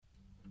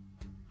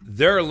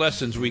There are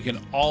lessons we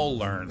can all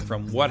learn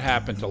from what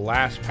happened to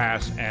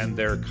LastPass and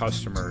their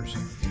customers.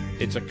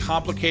 It's a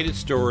complicated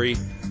story.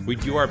 We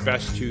do our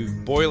best to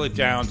boil it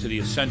down to the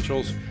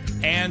essentials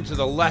and to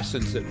the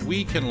lessons that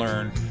we can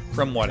learn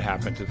from what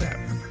happened to them.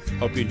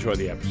 Hope you enjoy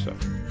the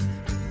episode.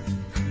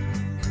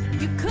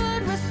 You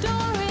could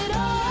restore it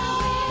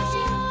all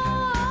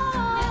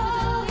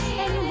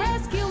and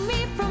rescue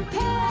me from pain.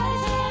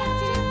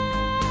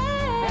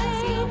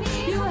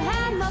 You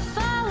had my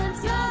fallen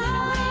side.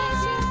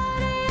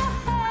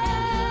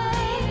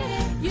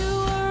 You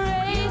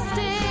erased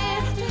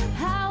it.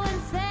 How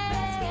insane.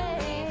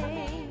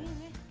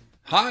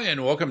 Hi,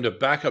 and welcome to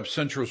Backup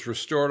Central's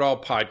Restore It All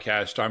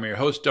podcast. I'm your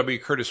host, W.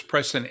 Curtis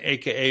Preston,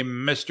 a.k.a.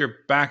 Mr.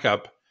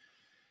 Backup.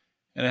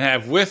 And I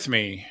have with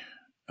me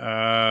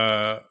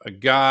a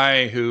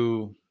guy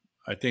who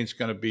I think is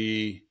going to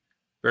be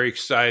very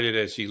excited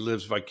as he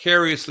lives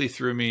vicariously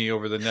through me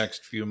over the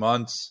next few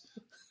months.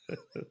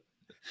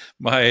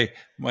 my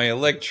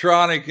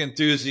electronic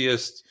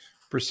enthusiast,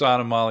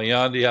 Prasanna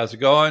Malaiyandi. How's it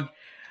going?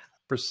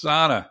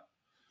 Prasanna.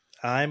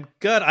 I'm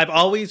good. I'm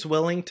always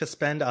willing to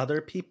spend other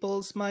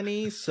people's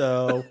money,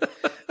 so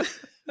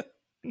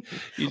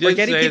You did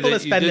getting say people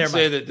that, to spend their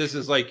money. that this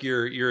is like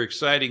your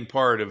exciting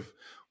part of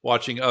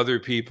watching other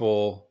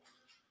people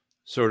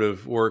sort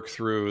of work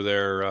through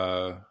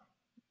their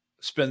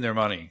spend their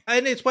money.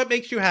 and it's what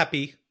makes you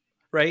happy,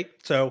 right?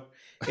 So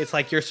it's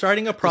like you're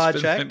starting a Spend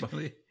project. my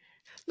money.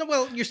 No,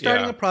 well, you're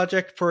starting Yeah. a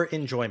project for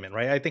enjoyment,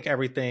 right? I think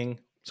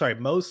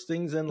most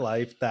things in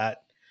life that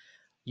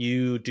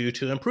you do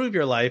to improve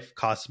your life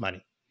costs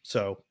money.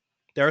 So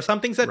there are some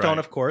things that don't, Right.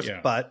 of course,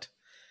 Yeah. but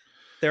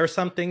there are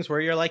some things where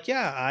you're like,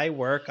 yeah, I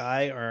work,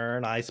 I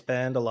earn, I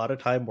spend a lot of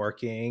time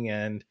working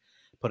and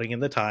putting in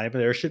the time.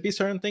 There should be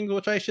certain things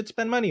which I should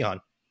spend money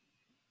on.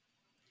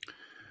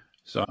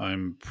 So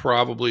I'm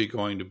probably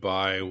going to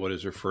buy what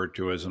is referred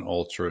to as an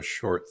ultra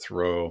short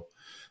throw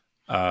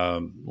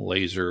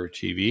laser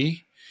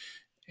TV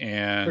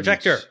and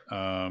Projector.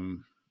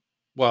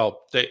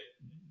 Well,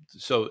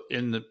 so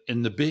in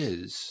the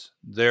biz,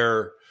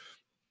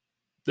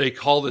 they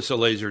call this a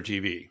laser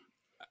TV.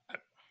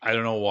 I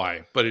don't know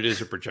why, but it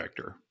is a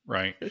projector,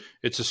 right?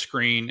 It's a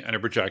screen and a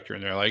projector,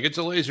 and they're like, it's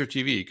a laser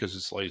TV because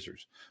it's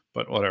lasers,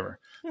 but whatever.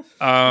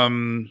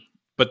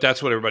 But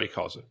that's what everybody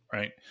calls it,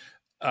 right?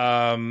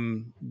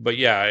 But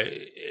yeah,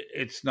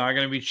 it's not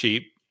going to be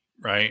cheap,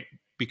 right?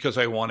 Because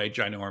I want a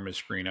ginormous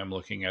screen. I'm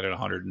looking at a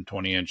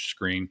 120-inch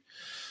screen.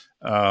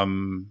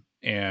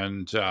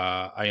 And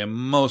I am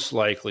most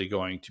likely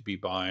going to be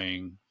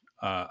buying,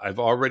 I've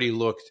already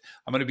looked,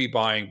 I'm going to be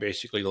buying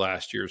basically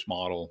last year's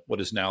model,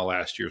 what is now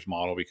last year's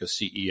model, because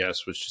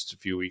CES was just a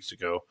few weeks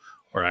ago,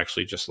 or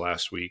actually just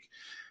last week.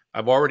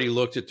 I've already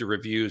looked at the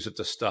reviews at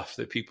the stuff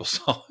that people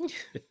saw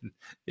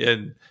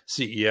in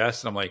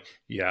CES, and I'm like,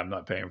 yeah, I'm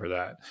not paying for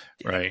that,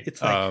 right?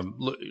 It's like,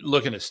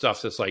 Looking at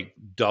stuff that's like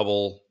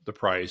double the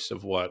price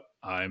of what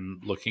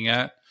I'm looking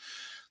at.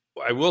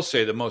 I will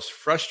say the most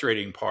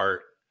frustrating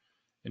part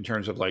in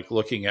terms of like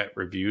looking at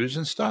reviews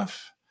and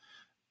stuff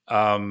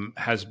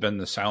has been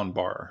the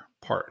soundbar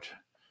part.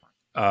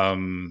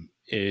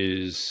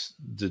 Is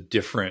the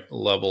different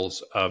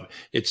levels of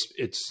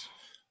it's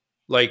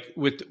like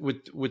with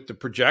the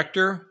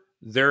projector,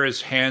 there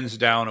is hands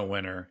down a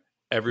winner.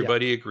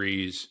 Everybody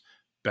agrees,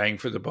 bang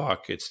for the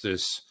buck. It's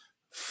this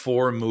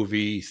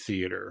 4-movie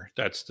theater.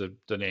 That's the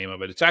name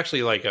of it. It's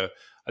actually like I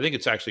think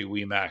it's actually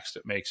WeMax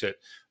that makes it,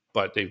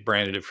 but they've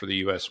branded it for the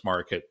US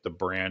market. The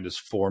brand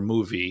is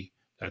 4Movie.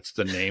 That's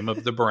the name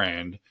of the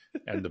brand.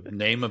 And the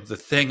name of the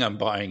thing I'm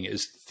buying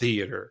is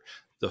theater.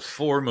 The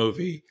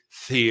 4Movie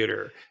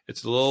theater.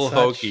 It's a little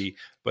hokey,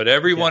 but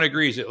everyone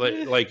agrees.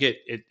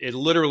 It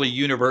literally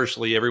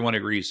universally everyone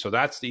agrees. So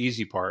that's the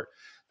easy part.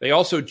 They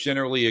also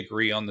generally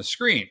agree on the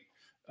screen.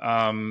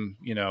 A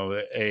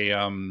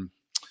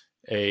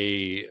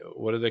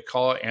what do they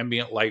call it?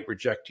 Ambient light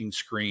rejecting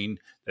screen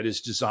that is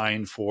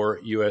designed for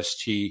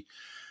UST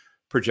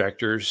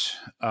projectors.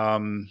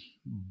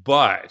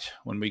 But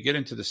when we get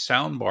into the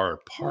soundbar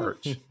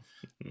part,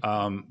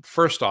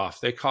 first off,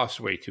 they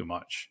cost way too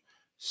much.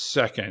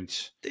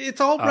 Second,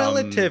 it's all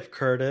relative,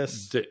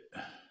 Curtis.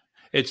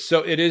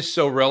 It is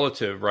so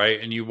relative, right?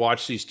 And you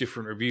watch these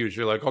different reviews,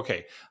 you're like,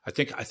 okay, I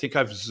think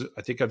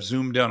I've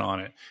zoomed in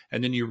on it,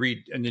 and then you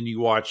read, and then you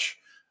watch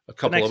a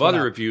couple of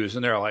other reviews,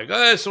 and they're like,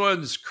 oh, this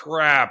one's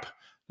crap.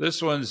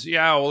 This one's,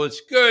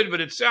 it's good, but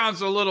it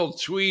sounds a little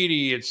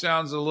tweety. It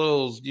sounds a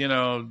little,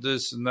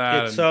 this and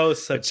that. It's so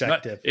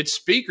subjective. Its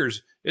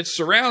speakers, its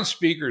surround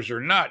speakers are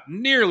not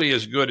nearly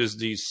as good as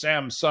the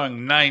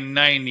Samsung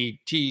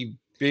 990T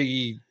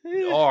Biggie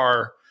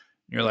R.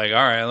 You're like, all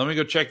right, let me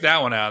go check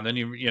that one out. And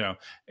then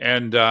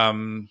and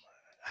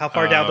how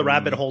far down the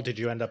rabbit hole did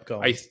you end up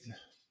going?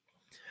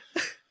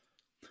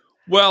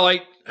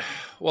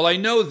 I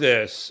know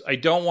this. I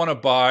don't want to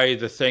buy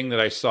the thing that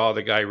I saw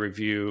the guy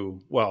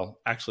review. Well,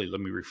 actually, let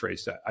me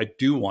rephrase that. I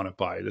do want to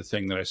buy the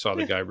thing that I saw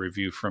the guy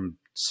review from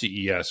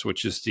CES,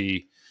 which is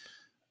the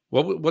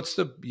what's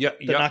the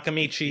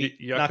Nakamichi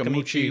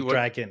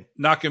Dragon.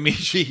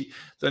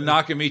 The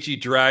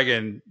Nakamichi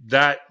Dragon.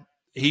 That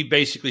he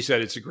basically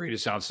said it's the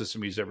greatest sound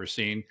system he's ever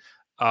seen,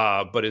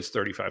 but it's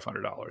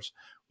 $3,500,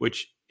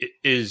 which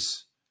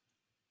is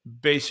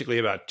basically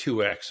about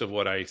 2x of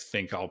what I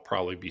think I'll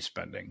probably be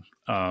spending.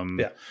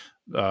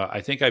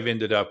 I think I've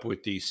ended up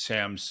with the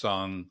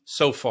Samsung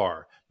so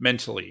far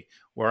mentally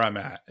where I'm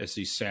at as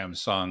the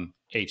Samsung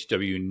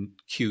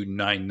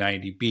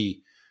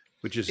HWQ990B,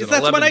 which is an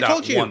That's what I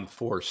told you.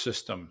 11.14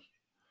 system.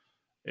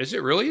 Is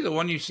it really the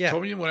one you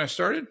told me when I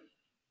started?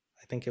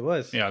 I think it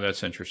was. Yeah,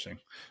 that's interesting.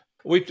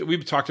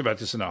 We've talked about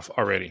this enough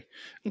already.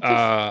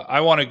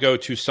 I want to go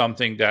to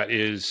something that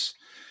is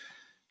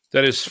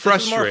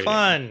frustrating more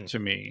fun to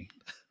me.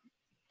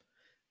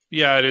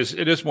 Yeah, it is.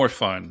 It is more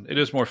fun. It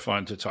is more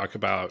fun to talk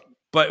about.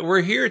 But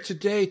we're here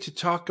today to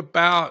talk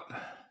about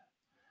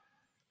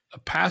a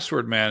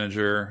password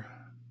manager.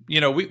 You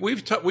know,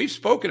 we've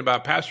spoken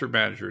about password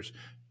managers.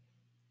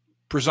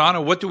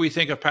 Prasanna, what do we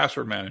think of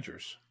password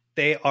managers?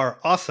 They are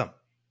awesome.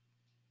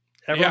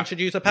 Everyone should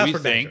use a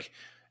password manager. We think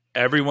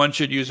everyone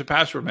should use a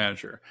password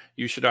manager.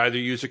 You should either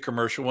use a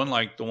commercial one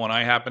like the one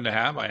I happen to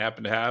have. I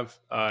happen to have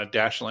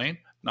Dashlane,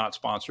 not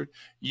sponsored.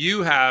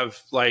 You have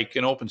like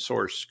an open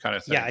source kind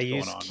of thing I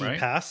use KeyPass.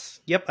 Right?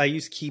 Yep, I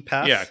use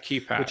KeyPass. Yeah,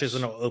 KeyPass. Which is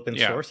an open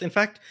source. In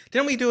fact,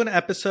 didn't we do an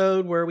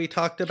episode where we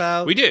talked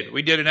about... We did.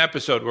 We did an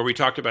episode where we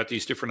talked about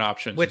these different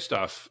options and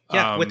stuff.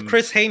 Yeah, with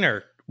Chris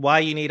Hayner, why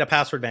you need a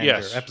password manager,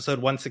 yes. episode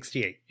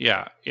 168.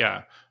 Yeah.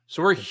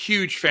 So we're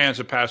huge fans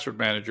of password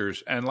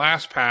managers, and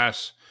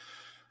LastPass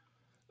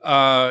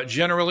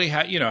generally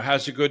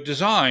has a good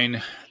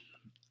design.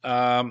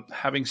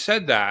 Having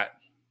said that,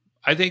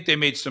 I think they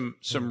made some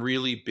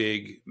really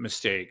big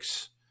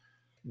mistakes.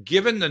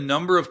 Given the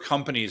number of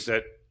companies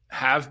that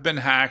have been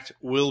hacked,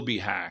 will be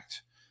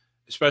hacked,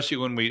 especially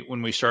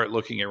when we start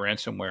looking at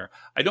ransomware,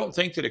 I don't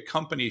think that a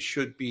company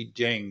should be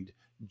dinged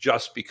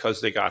just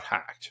because they got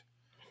hacked.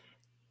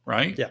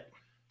 Right? Yeah.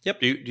 Yep.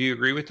 Do you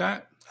agree with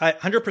that? I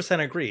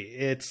 100% agree.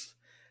 It's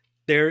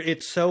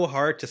so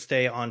hard to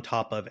stay on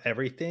top of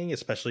everything,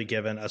 especially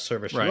given a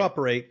service you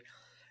operate.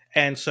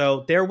 And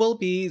so there will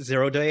be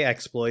 0-day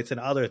exploits and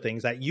other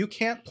things that you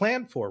can't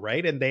plan for,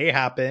 right? And they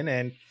happen,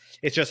 and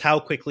it's just how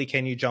quickly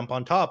can you jump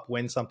on top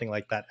when something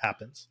like that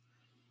happens,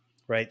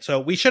 right? So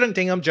we shouldn't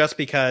ding them just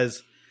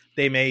because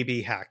they may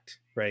be hacked,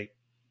 right?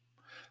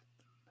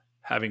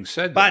 Having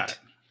said that...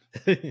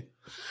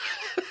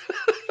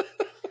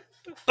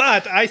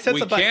 But I said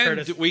the but,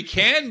 Curtis. We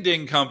can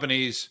ding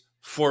companies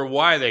for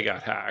why they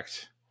got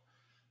hacked,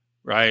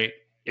 right?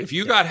 If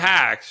you got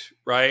hacked,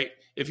 right?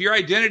 If your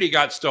identity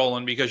got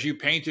stolen because you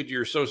painted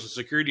your social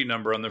security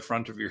number on the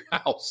front of your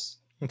house,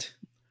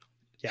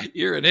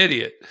 you're an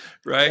idiot,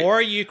 right? Or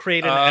you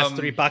create an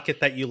S3 bucket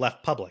that you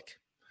left public.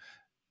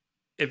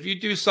 If you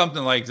do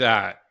something like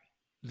that,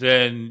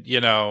 then,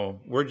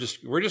 we're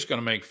just going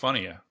to make fun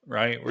of you,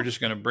 right? We're just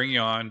going to bring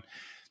you on.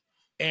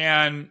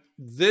 And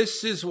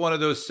this is one of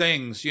those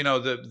things,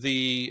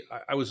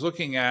 I was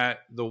looking at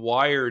the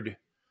Wired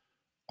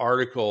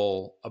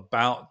article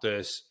about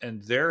this,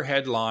 and their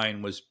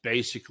headline was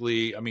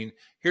basically,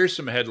 here's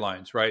some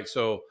headlines, right?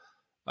 So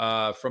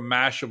from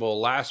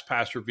Mashable,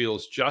 LastPass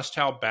reveals just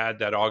how bad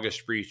that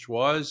August breach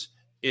was.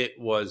 It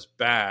was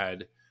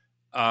bad.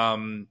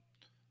 The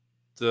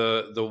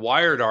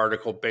Wired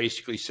article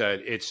basically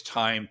said it's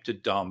time to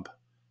dump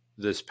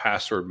this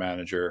password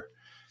manager.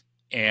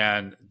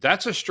 And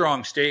that's a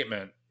strong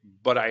statement,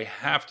 but I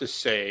have to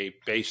say,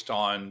 based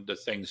on the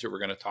things that we're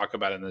going to talk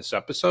about in this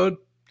episode,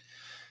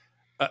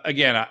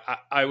 again,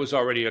 I was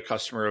already a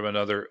customer of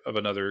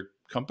another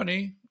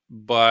company,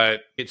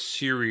 but it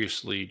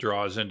seriously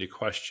draws into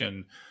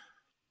question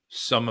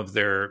some of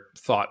their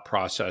thought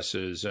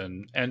processes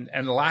and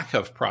lack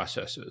of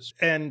processes.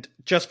 And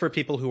just for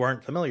people who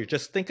aren't familiar,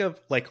 just think of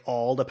like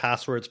all the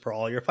passwords for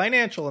all your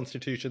financial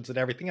institutions and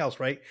everything else,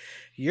 right?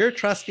 You're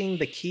trusting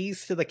the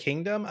keys to the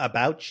kingdom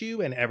about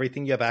you and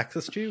everything you have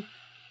access to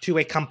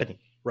a company,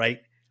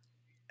 right?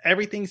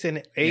 Everything's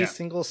in a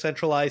single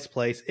centralized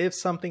place. If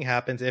something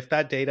happens, if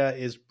that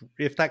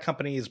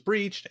company is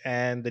breached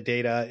and the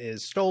data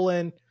is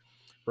stolen,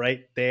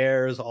 right?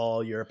 There's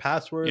all your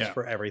passwords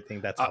for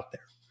everything that's out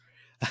there.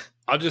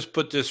 I'll just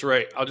put this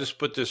right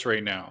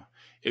now.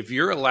 If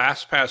you're a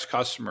LastPass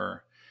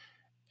customer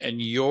and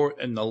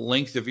the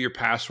length of your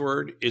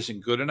password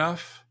isn't good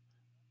enough,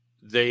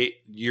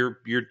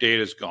 your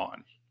data's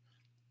gone,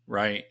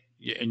 right?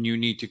 And you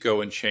need to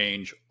go and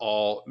change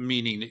all,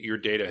 meaning that your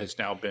data has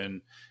now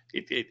been.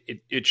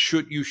 You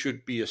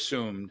should be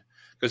assumed,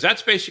 because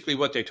that's basically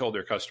what they told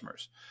their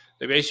customers.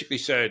 They basically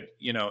said,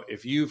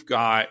 if you've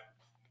got,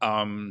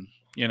 a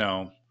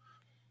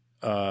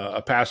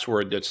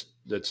password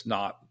that's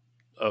not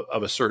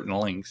of a certain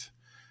length,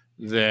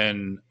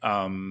 then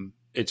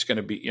it's going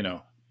to be,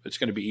 it's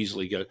going to be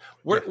easily good.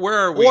 Where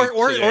are we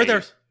today,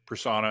 there's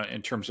Prasanna,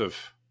 in terms of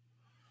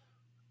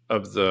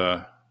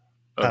the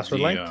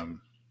password length?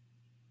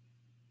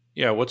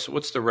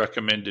 What's the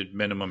recommended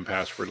minimum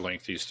password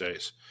length these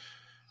days?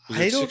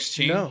 I don't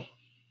 16? know.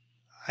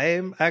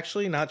 I'm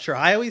actually not sure.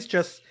 I always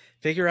just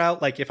figure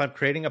out, like, if I'm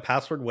creating a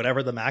password,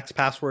 whatever the max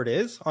password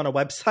is on a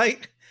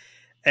website,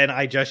 and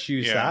I just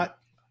use Yeah. that.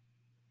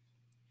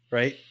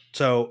 Right.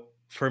 So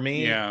for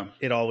me, Yeah.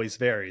 it always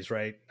varies,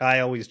 right? I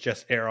always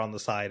just err on the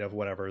side of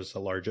whatever is the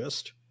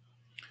largest.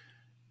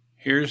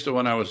 Here's the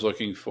one I was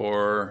looking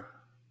for.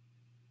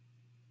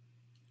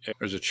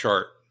 There's a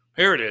chart.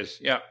 Here it is.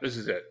 Yeah, this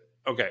is it.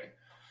 Okay.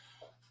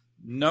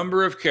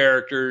 Number of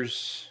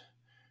characters,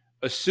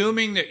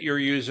 assuming that you're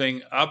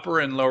using upper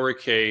and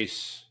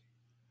lowercase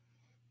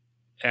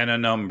and a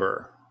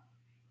number,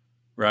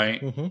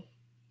 right? Mm-hmm.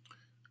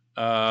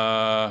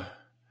 I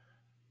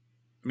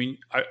mean,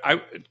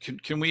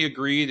 can we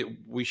agree that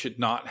we should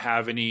not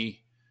have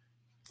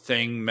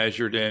anything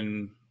measured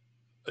in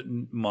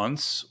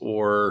months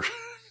or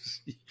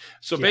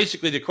so Yeah.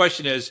 basically the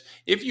question is,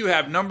 if you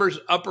have numbers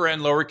upper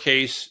and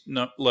lowercase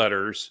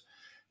letters,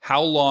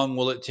 how long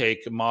will it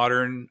take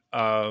modern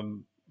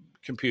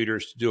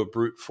computers to do a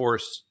brute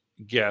force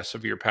guess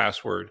of your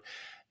password?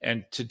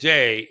 And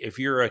today, if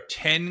you're a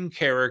 10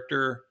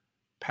 character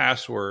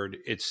password,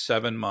 it's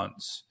 7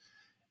 months.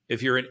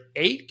 If you're an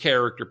 8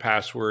 character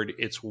password,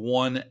 it's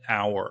 1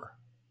 hour.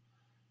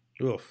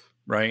 Oof.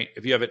 Right?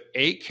 If you have an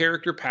 8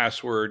 character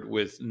password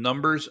with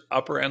numbers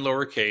upper and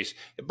lowercase,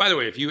 by the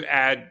way, if you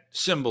add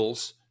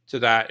symbols to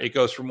that, it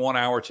goes from 1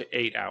 hour to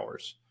 8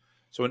 hours.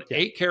 So an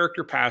 8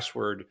 character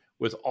password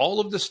with all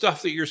of the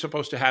stuff that you're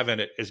supposed to have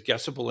in it is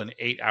guessable in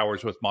 8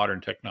 hours with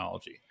modern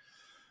technology.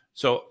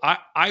 So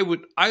I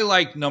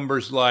like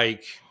numbers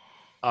like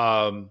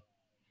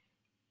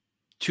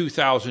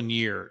 2,000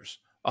 years,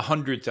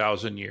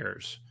 100,000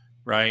 years,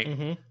 right?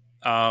 Mm-hmm.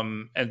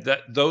 And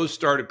that those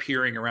start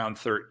appearing around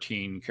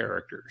 13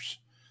 characters,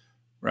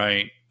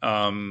 right?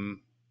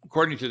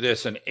 According to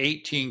this, an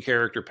 18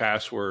 character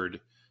password.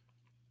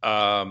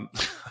 I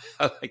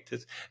like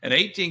this. An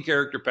 18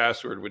 character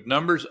password with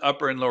numbers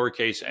upper and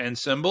lowercase and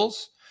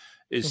symbols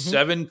is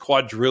 7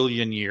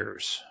 quadrillion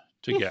years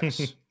to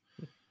guess.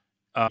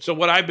 So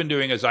what I've been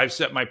doing is I've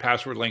set my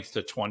password length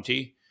to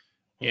 20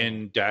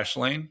 in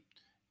Dashlane.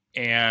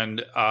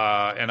 And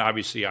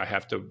obviously I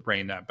have to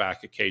rein that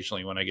back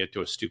occasionally when I get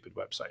to a stupid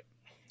website.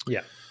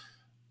 Yeah.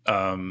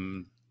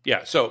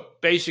 Yeah. So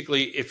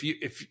basically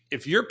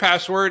if your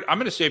password, I'm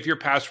going to say if your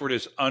password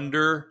is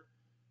under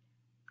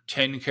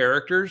 10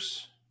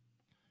 characters,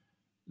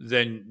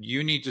 then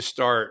you need to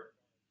start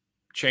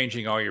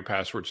changing all your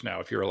passwords now.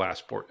 If you're a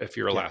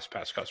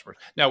LastPass customer.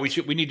 Now we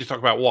need to talk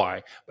about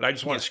why, but I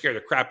just want to scare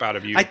the crap out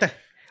of you. I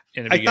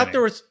in the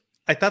beginning.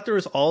 I thought there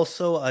was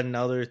also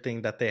another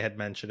thing that they had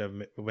mentioned, of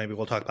maybe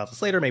we'll talk about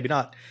this later, maybe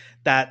not,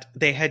 that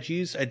they had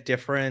used a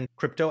different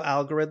crypto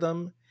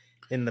algorithm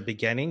in the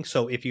beginning.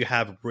 So if you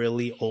have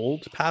really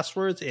old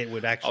passwords, it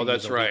would actually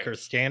use a weaker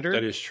standard.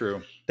 That is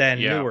true. Than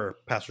newer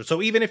passwords.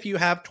 So even if you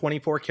have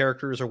 24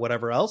 characters or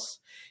whatever else,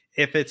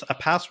 if it's a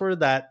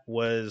password that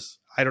was,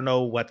 I don't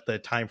know what the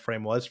time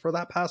frame was for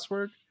that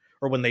password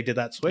or when they did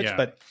that switch,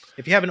 but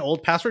if you have an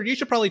old password, you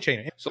should probably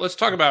change it. So let's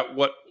talk about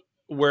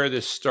where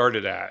this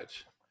started at.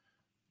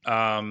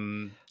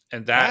 And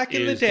that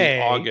is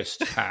the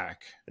August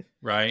hack,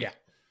 right?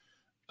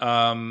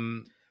 Yeah.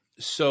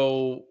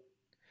 So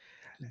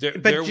do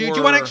you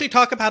want to actually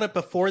talk about it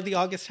before the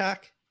August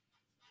hack?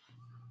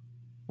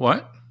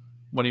 What?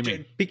 What do you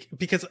mean?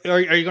 Because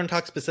are you going to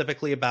talk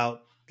specifically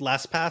about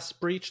LastPass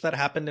breach that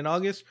happened in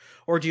August,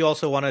 or do you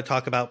also want to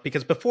talk about,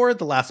 because before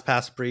the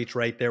LastPass breach,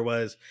 right, there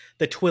was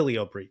the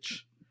Twilio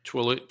breach.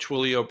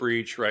 Twilio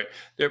breach, right?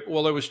 There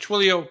was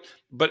Twilio,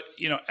 but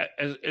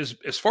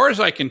as far as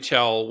I can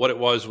tell, what it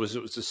was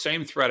the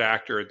same threat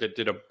actor that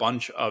did a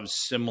bunch of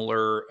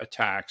similar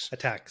attacks.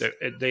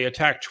 They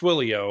attacked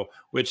Twilio,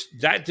 which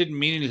that didn't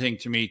mean anything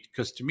to me,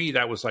 because to me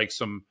that was like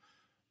some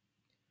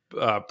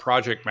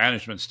project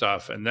management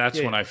stuff, and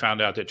that's when I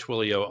found out that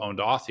Twilio owned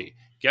Authy.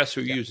 Guess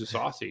who uses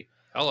Authy?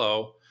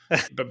 Hello.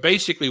 But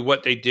basically,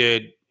 what they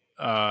did,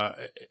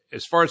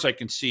 as far as I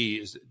can see,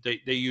 is they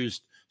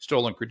used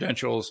stolen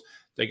credentials.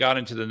 They got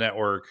into the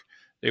network.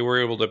 They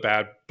were able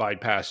to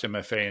bypass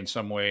MFA in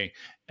some way,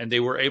 and they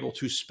were able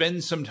to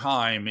spend some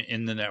time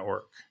in the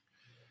network.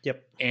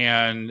 Yep.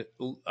 And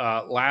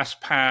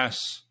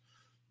LastPass,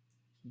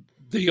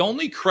 the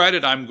only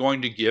credit I'm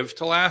going to give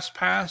to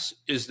LastPass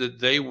is that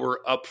they were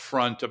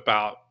upfront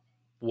about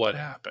what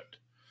happened.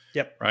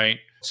 Yep. Right.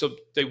 So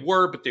they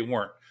were, but they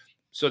weren't.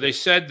 So they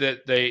said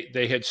that they'd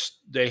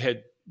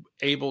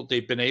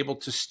been able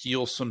to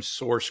steal some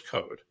source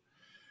code.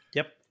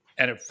 Yep.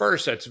 And at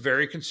first, that's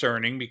very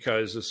concerning,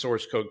 because the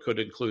source code could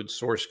include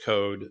source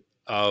code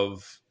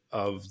of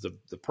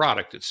the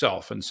product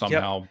itself, and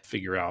somehow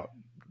figure out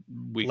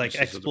weaknesses,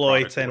 like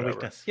exploits of the and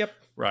weakness. Yep.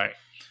 Right.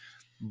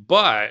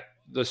 But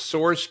the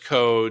source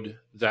code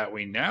that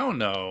we now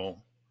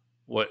know,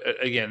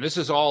 this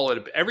is all,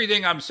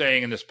 everything I'm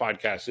saying in this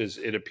podcast is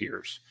it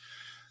appears.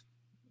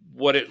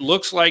 What it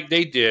looks like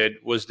they did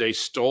was they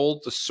stole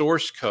the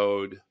source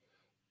code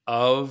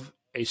of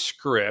a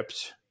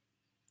script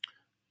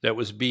that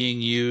was being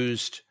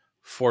used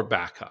for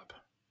backup.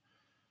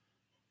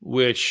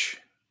 Which,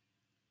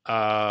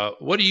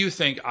 what do you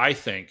think? I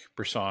think,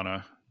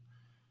 Prasanna,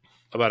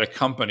 about a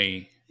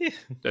company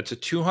that's a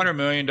 $200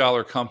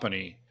 million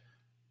company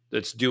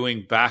that's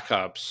doing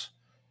backups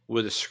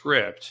with a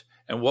script.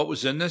 And what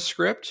was in this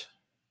script,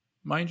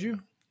 mind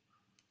you?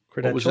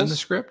 What was in the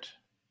script?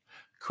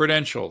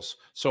 Credentials.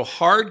 So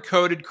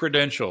hard-coded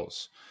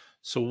credentials.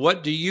 So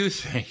what do you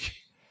think?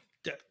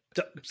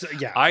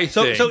 Yeah. I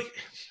think.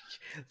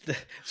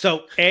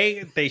 So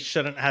A, they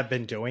shouldn't have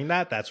been doing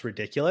that. That's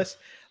ridiculous.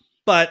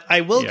 But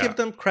I will Yeah. give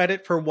them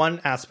credit for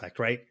one aspect,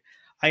 right?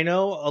 I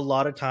know a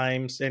lot of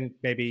times, and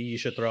maybe you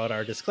should throw out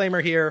our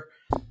disclaimer here,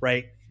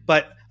 right?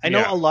 But I know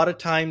Yeah. a lot of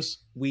times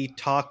we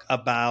talk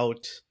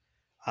about.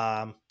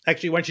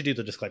 Actually, why don't you do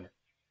the disclaimer?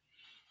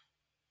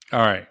 All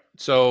right.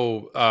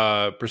 So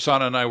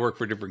Prasanna and I work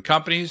for different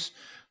companies.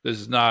 This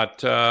is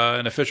not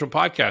an official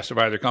podcast of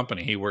either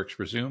company. He works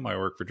for Zoom. I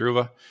work for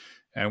Druva.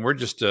 And we're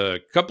just a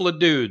couple of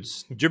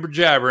dudes jibber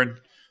jabbering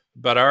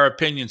about our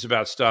opinions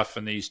about stuff.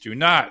 And these do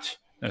not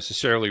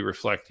necessarily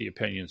reflect the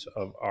opinions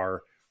of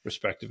our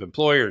respective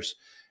employers.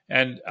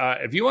 And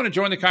if you want to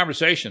join the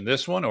conversation,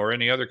 this one or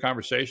any other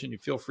conversation, you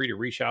feel free to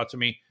reach out to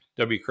me,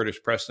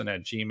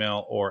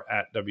 wcurtispreston@gmail or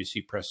at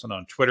WCPreston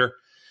on Twitter.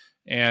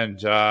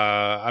 And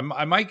I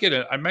might get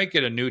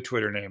a new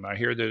Twitter name. I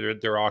hear that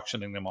they're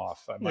auctioning them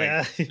off. I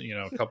might,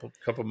 Yeah. a couple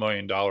 $1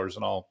 million,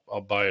 and I'll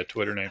buy a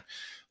Twitter name.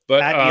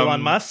 But At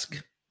Elon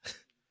Musk.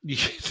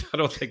 I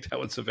don't think that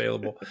one's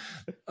available.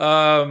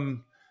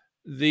 And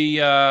be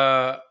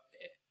sure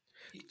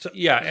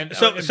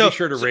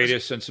to rate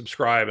us and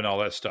subscribe and all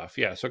that stuff.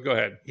 Yeah, so go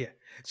ahead. Yeah.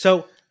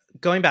 So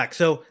going back,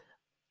 so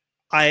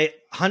I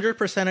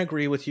 100%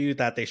 agree with you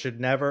that they should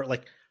never,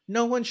 like,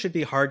 no one should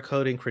be hard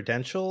coding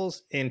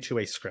credentials into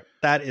a script.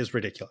 That is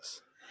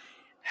ridiculous.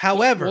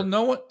 However,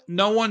 well,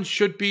 no one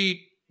should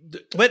be.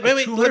 Wait, a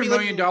let $200 me-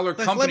 million let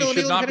me- company let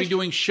me should not be finish.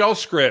 doing shell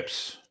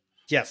scripts.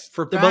 yes,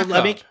 for But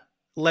backup.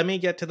 let me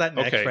get to that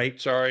next, Okay, right?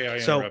 sorry I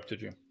So-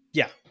 interrupted you.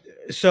 Yeah.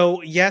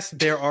 So yes,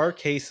 there are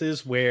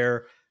cases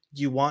where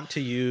you want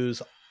to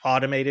use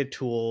automated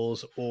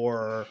tools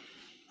or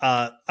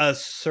a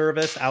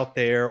service out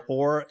there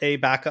or a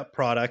backup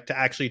product to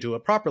actually do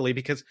it properly,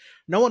 because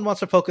no one wants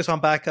to focus on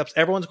backups.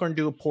 Everyone's going to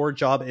do a poor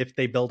job if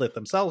they build it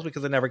themselves,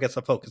 because it never gets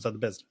the focus of the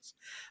business.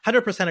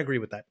 100% agree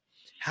with that.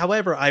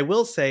 However, I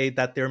will say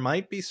that there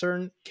might be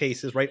certain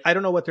cases, right? I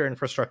don't know what their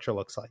infrastructure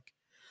looks like,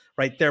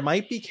 right? There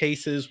might be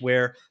cases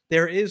where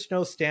there is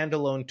no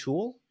standalone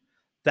tool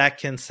that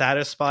can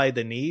satisfy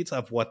the needs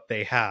of what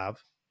they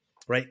have,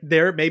 right?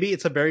 There, maybe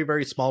it's a very,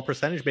 very small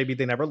percentage. Maybe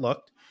they never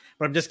looked,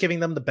 but I'm just giving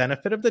them the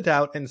benefit of the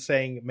doubt and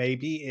saying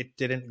maybe it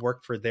didn't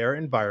work for their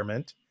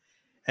environment,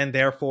 and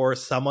therefore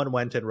someone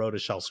went and wrote a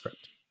shell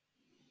script.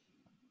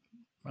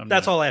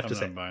 That's all I have to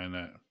say. I'm not buying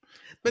that.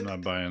 But- I'm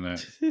not buying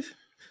that.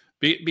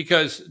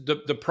 Because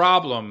the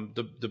problem,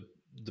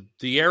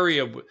 the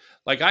area,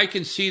 like I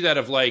can see that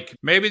of like,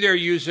 maybe they're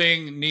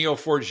using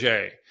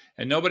Neo4j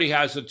and nobody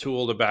has a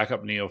tool to back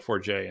up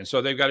Neo4j. And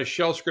so they've got a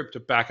shell script to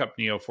back up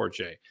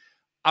Neo4j.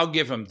 I'll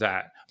give them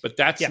that. But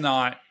that's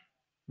not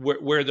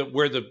where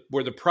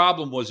the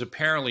problem was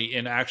apparently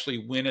in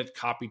actually when it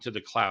copied to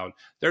the cloud.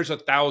 There's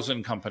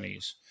 1,000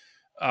 companies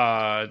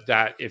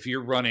that if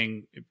you're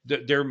running,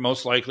 they're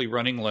most likely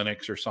running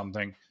Linux or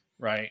something,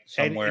 right?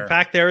 Somewhere. And in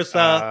fact, there's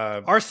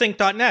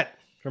rsync.net.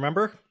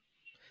 Remember?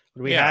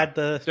 We had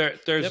the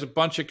there's a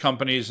bunch of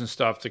companies and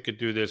stuff that could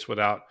do this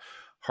without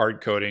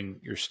hard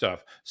coding your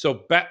stuff.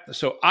 So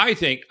I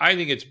think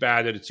it's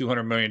bad that a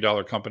 $200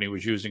 million company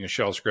was using a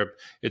shell script.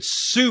 It's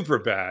super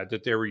bad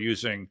that they were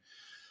using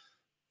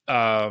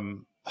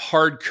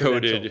hard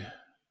coded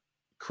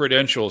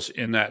credentials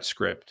in that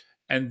script.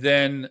 And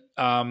then you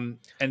know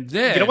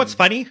what's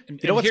funny?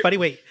 Funny?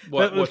 Wait,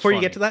 what's before you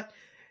funny? get to that,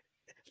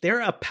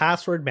 they're a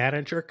password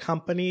manager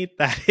company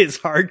that is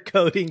hard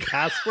coding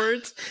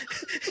passwords.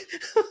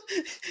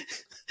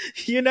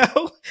 You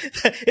know,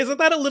 isn't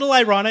that a little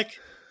ironic?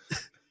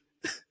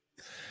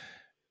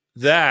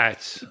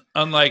 That,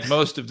 unlike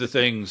most of the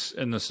things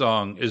in the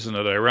song, isn't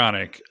it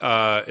ironic?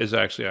 Is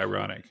actually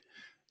ironic.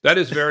 That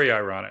is very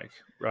ironic,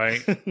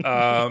 right?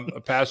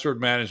 A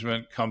password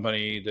management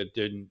company that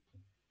didn't.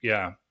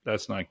 Yeah,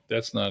 that's not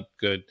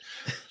good.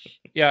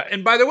 Yeah,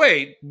 and by the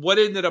way, what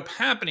ended up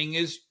happening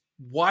is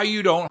why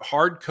you don't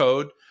hard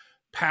code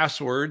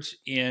passwords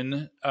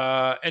in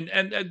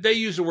and they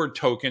use the word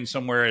token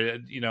somewhere.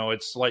 You know,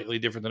 it's slightly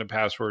different than a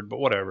password, but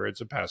whatever,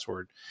 it's a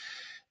password.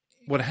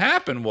 What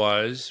happened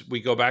was,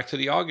 we go back to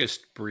the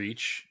August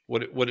breach.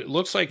 What it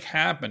looks like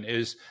happened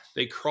is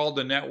they crawled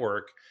the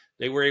network.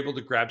 They were able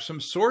to grab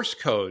some source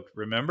code.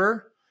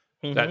 Remember?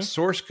 Mm-hmm. That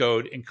source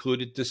code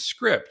included the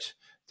script.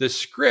 The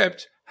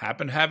script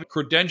happened to have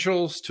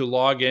credentials to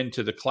log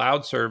into the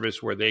cloud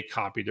service where they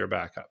copy their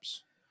backups.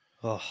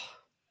 Oh.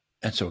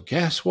 And so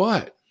guess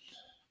what?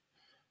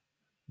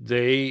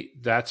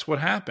 That's what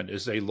happened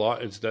is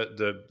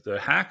the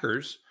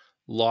hackers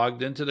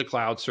logged into the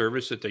cloud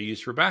service that they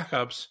use for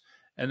backups,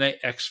 and they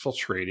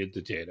exfiltrated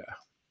the data.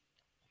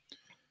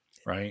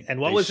 Right? And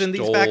what They was in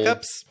these stole-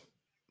 backups?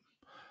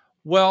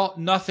 Well,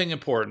 nothing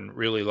important,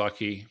 really,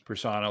 Lucky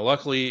Prasanna.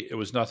 Luckily, it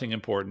was nothing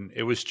important.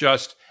 It was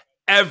just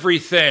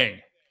everything.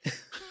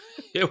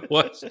 It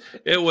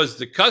was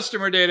the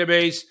customer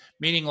database,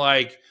 meaning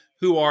like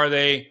who are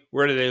they?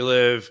 Where do they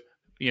live?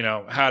 You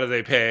know, how do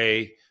they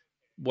pay?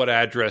 What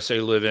address they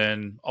live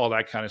in? All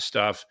that kind of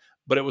stuff.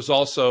 But it was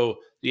also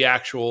the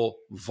actual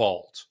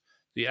vault,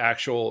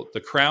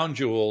 the crown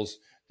jewels,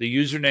 the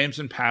usernames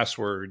and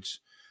passwords.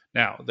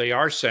 Now, they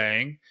are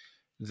saying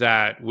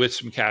that, with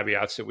some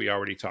caveats that we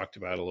already talked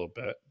about a little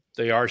bit,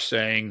 they are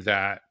saying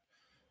that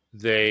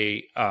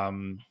they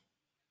that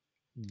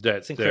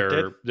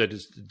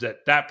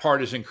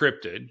part is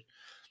encrypted,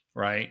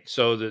 right?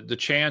 So the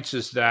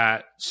chances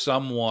that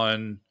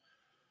someone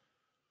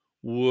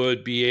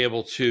would be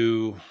able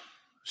to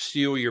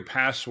steal your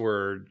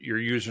password, your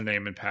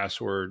username and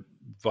password,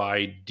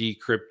 by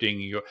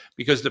decrypting your,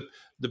 because the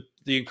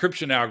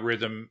encryption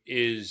algorithm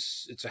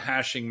it's a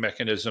hashing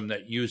mechanism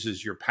that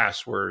uses your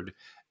password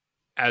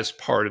as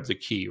part of the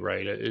key,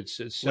 right?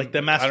 It's like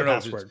the master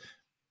password.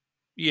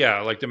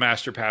 Yeah, like the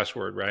master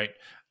password, right?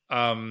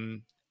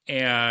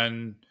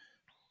 And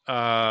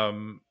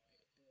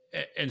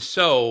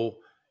so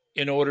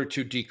in order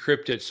to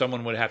decrypt it,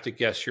 someone would have to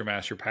guess your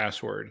master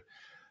password.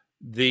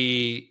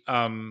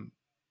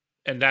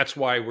 And that's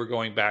why we're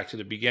going back to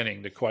the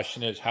beginning. The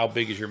question is, how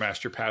big is your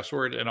master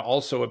password? And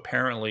also,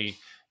 apparently,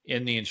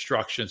 in the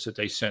instructions that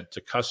they sent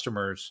to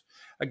customers,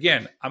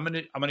 again, I'm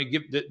gonna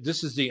give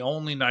this is the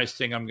only nice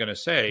thing I'm gonna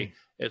say.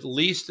 At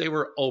least they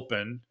were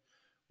open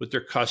with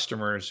their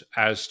customers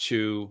as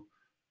to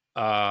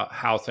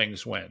how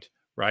things went.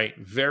 Right,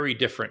 very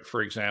different,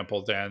 for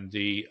example, than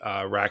the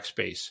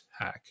Rackspace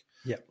hack.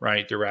 Yeah.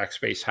 Right. The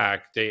Rackspace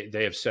hack, they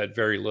have said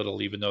very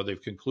little, even though they've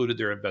concluded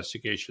their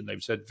investigation.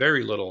 They've said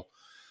very little.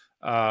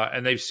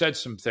 And they've said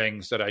some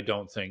things that I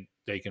don't think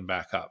they can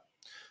back up.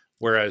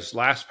 Whereas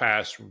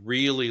LastPass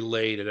really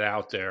laid it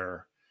out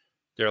there.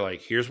 They're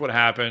like, here's what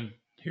happened.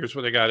 Here's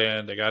what they got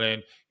in.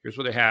 Here's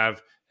what they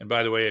have. And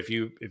by the way, if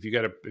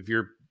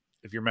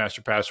your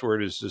master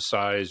password is this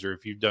size, or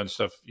if you've done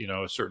stuff,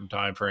 a certain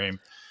time frame,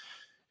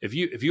 if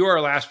you are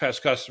a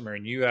LastPass customer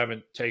and you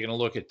haven't taken a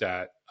look at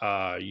that,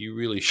 you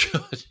really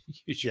should.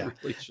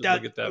 Really should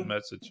look at that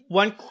message.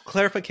 One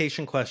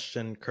clarification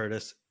question,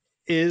 Curtis,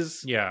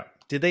 is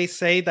did they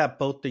say that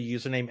both the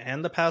username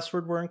and the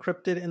password were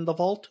encrypted in the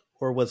vault,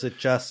 or was it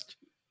just?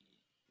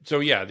 So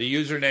the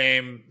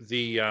username,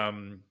 the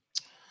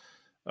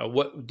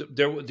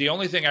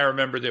only thing I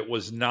remember that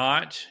was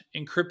not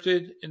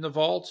encrypted in the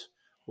vault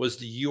was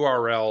the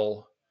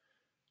URL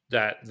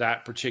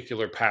that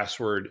particular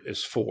password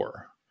is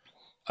for.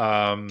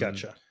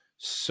 Gotcha.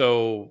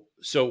 So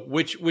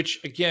which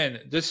again,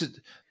 this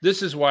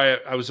is why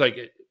I was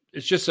like,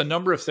 it's just a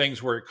number of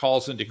things where it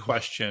calls into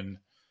question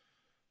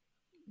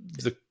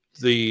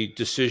the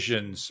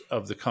decisions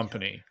of the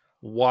company.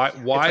 Why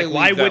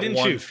wouldn't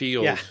you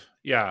field?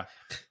 Yeah.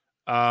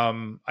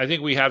 I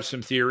think we have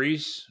some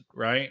theories,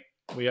 right?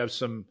 We have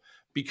some,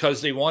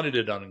 because they wanted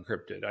it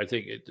unencrypted. I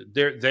think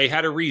they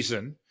had a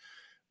reason,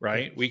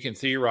 right? We can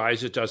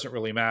theorize, it doesn't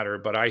really matter,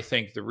 but I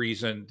think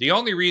the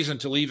only reason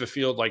to leave a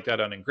field like that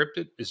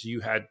unencrypted is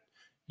you had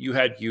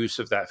use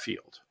of that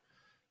field,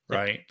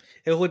 right?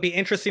 It would be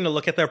interesting to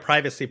look at their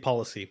privacy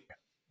policy.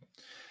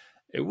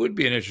 It would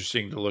be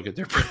interesting to look at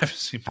their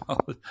privacy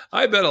policy.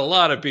 I bet a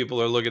lot of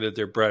people are looking at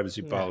their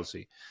privacy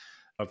policy.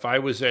 If I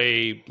was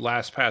a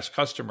LastPass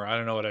customer, I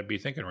don't know what I'd be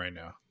thinking right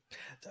now.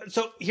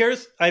 So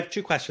I have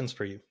two questions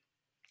for you.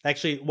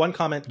 Actually, one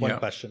comment, one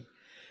question.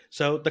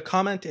 So the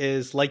comment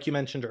is, like you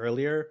mentioned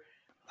earlier,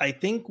 I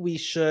think we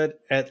should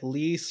at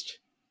least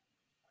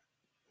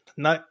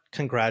not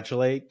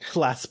congratulate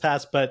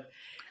LastPass, but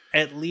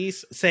at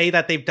least say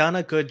that they've done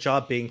a good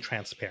job being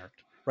transparent,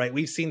 right?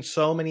 We've seen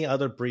so many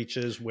other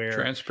breaches where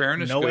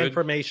transparent is no good.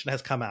 Information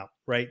has come out,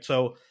 right?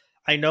 So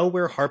I know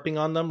we're harping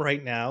on them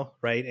right now,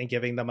 right, and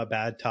giving them a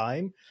bad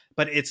time,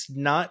 but it's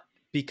not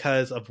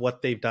because of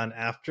what they've done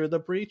after the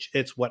breach.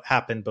 It's what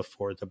happened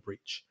before the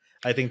breach.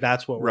 I think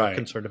that's what we're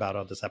concerned about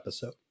on this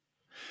episode.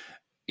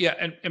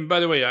 Yeah, and by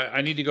the way,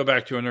 I need to go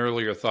back to an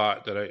earlier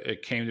thought that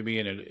it came to me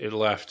and it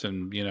left,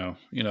 and you know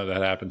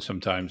that happens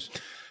sometimes.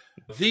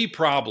 The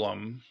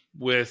problem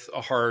with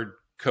a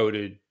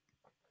hard-coded,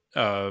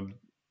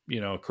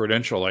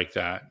 credential like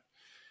that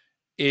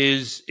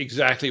is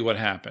exactly what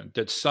happened.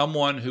 That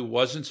someone who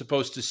wasn't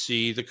supposed to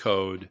see the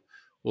code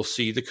will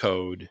see the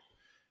code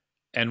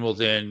and will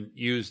then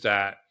use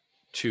that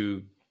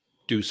to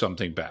do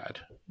something bad,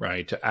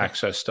 right? To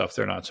access stuff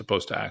they're not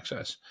supposed to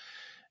access.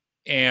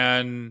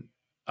 And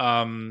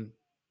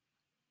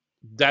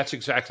that's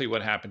exactly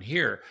what happened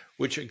here,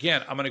 which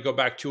again, I'm going to go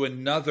back to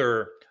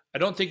I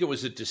don't think it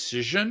was a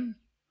decision,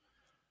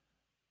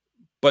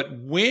 but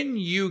when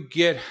you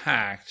get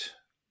hacked,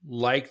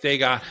 like they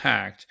got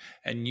hacked,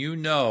 and you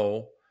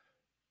know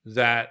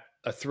that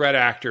a threat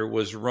actor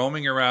was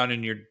roaming around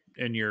in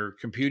your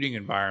computing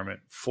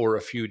environment for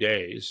a few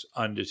days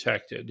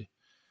undetected,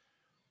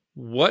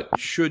 what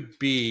should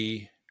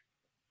you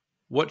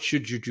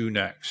do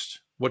next?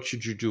 What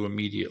should you do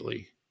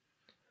immediately?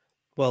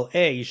 Well,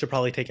 you should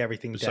probably take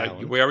everything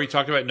down. We already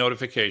talked about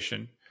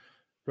notification.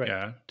 Right.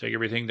 Yeah, take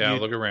everything down,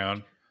 look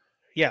around.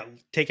 Yeah,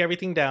 take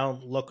everything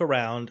down, look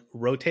around,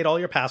 rotate all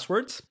your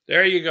passwords.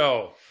 There you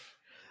go.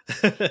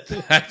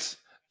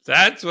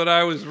 That's what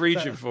I was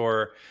reaching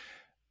for.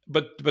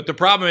 But the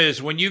problem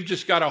is when you've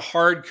just got a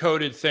hard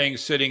coded thing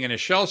sitting in a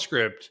shell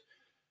script,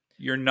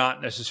 you're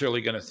not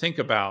necessarily going to think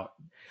about.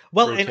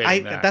 Well, and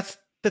rotating that. that's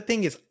the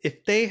thing is,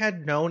 if they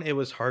had known it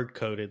was hard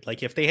coded,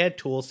 like if they had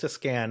tools to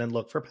scan and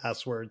look for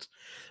passwords,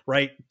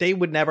 right, they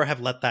would never have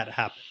let that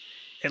happen.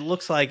 It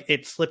looks like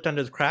it slipped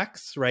under the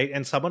cracks, right?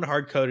 And someone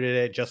hard coded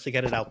it just to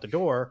get it out the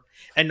door,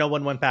 and no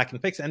one went back and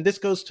fixed it. And this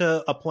goes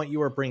to a point you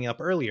were bringing up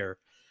earlier,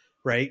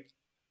 right?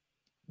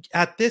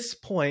 At this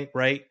point,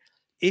 right,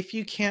 if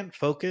you can't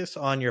focus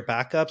on your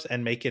backups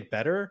and make it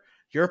better,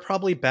 you're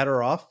probably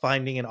better off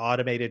finding an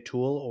automated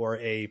tool or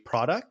a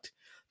product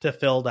to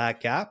fill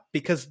that gap,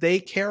 because they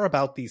care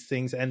about these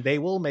things and they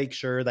will make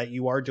sure that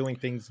you are doing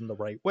things in the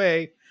right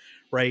way,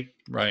 right?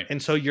 Right.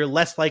 And so you're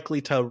less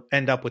likely to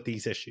end up with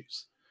these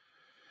issues.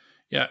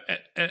 Yeah,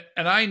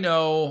 and I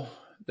know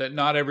that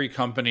not every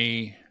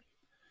company,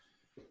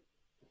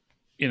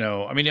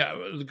 I mean,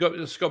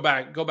 let's go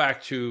back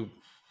to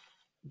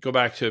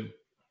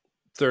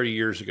 30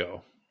 years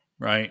ago,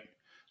 right?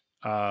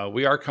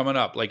 We are coming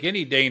up like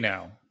any day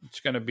now.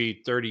 It's going to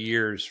be 30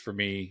 years for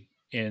me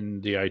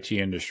in the IT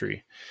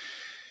industry.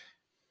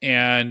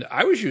 And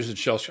I was using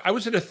shell. I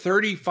was at a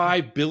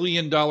 $35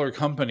 billion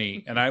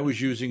company, and I was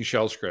using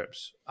shell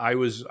scripts. I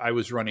was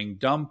running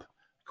dump.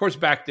 Of course,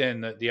 back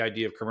then, the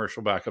idea of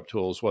commercial backup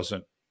tools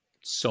wasn't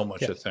so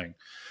much a thing.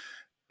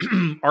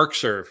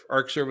 ArcServe.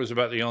 ArcServe was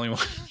about the only one.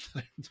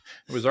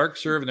 It was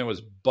ArcServe, and there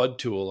was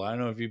BudTool. I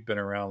don't know if you've been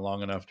around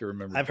long enough to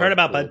remember. I've heard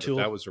about BudTool.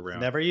 That was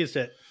around. Never used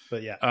it,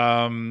 but yeah.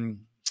 And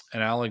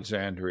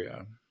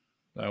Alexandria.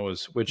 That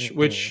was which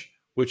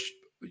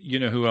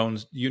who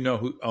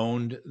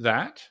owned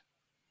that?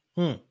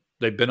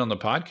 They've been on the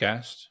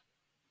podcast.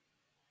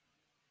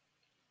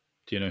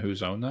 Do you know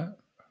who's owned that?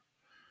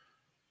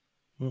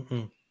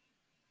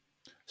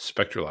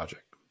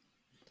 SpectraLogic.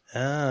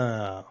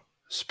 Oh.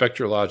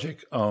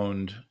 SpectraLogic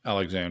owned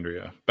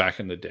Alexandria back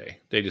in the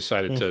day. They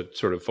decided to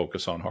sort of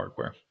focus on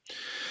hardware.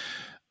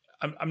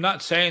 I'm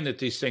not saying that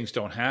these things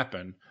don't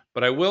happen,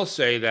 but I will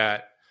say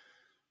that,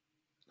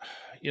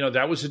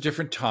 that was a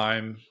different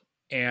time.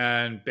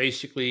 And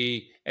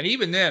basically, and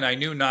even then, I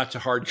knew not to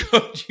hard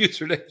code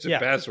usernames and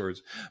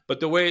passwords. But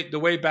the way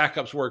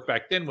backups worked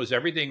back then was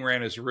everything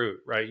ran as root,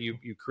 right?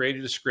 You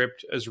created a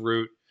script as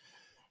root.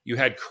 You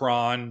had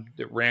cron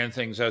that ran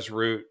things as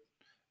root.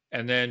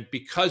 And then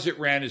because it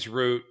ran as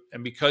root,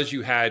 and because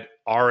you had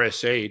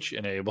RSH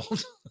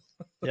enabled,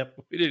 we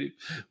didn't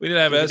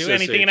have SSH, do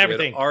anything and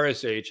everything.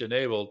 RSH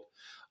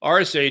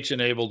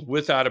enabled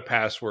without a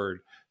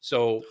password.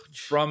 So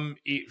from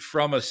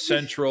a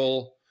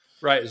central,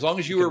 right, as long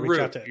as you were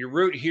root, your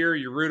root here,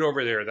 your root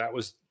over there. That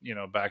was,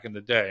 back in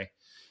the day.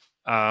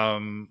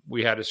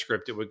 We had a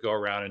script that would go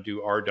around and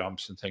do R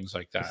dumps and things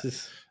like that.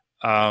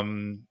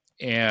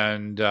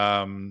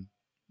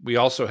 We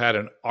also had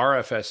an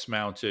RFS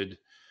mounted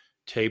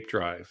tape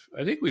drive.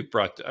 I think we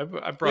talked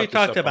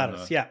about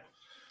this. Yeah.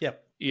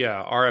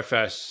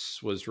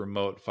 RFS was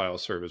remote file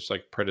service,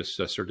 like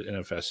predecessor to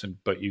NFS,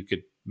 but you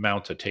could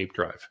mount a tape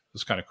drive. It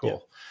was kind of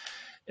cool.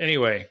 Yeah.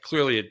 Anyway,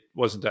 clearly it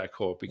wasn't that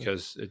cool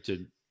because it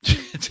didn't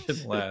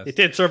last. It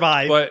did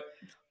survive. But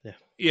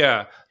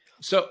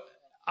so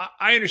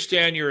I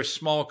understand you're a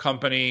small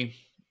company,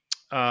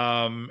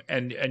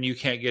 and you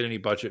can't get any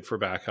budget for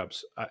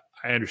backups.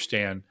 I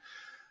understand.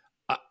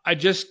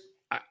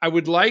 I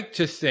would like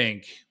to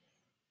think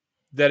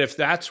that if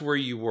that's where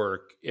you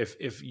work,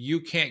 if you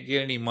can't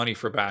get any money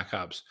for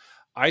backups,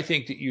 I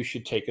think that you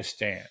should take a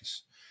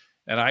stance.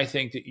 And I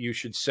think that you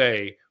should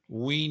say,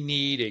 we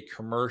need a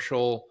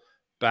commercial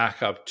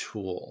backup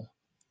tool,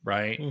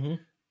 right?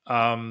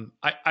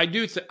 I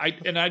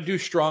do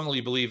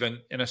strongly believe in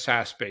a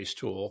SaaS-based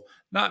tool,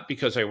 not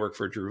because I work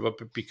for Druva,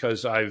 but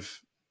because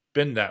I've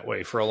been that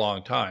way for a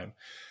long time,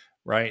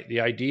 right?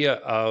 The idea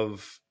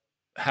of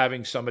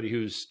having somebody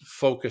who's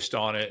focused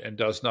on it and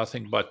does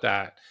nothing but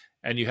that,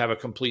 and you have a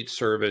complete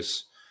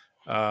service,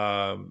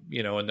 and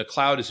the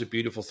cloud is a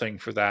beautiful thing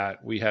for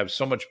that. We have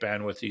so much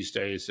bandwidth these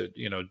days that,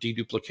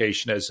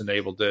 deduplication has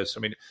enabled this. I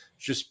mean,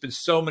 it's just been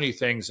so many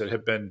things that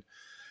have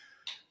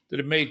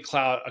made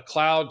a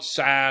cloud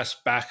SaaS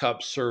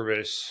backup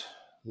service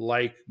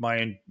like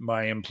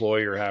my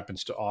employer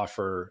happens to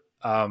offer.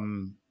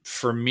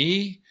 For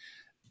me,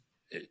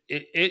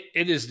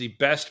 it is the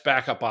best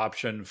backup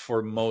option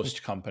for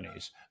most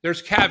companies.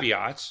 There's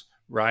caveats,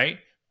 right?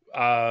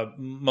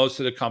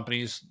 Most of the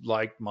companies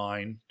like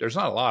mine, there's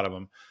not a lot of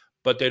them,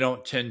 but they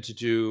don't tend to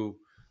do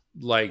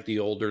like the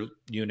older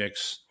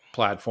Unix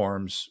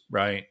platforms,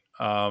 right?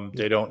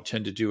 They don't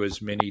tend to do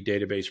as many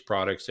database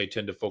products. They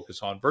tend to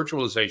focus on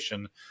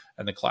virtualization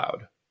and the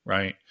cloud,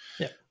 right?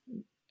 Yeah.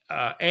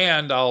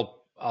 And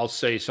I'll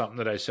say something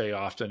that I say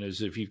often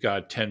is if you've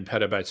got 10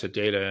 petabytes of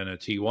data in a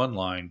T1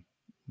 line,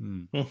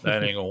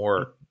 that ain't gonna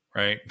work,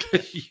 right?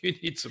 You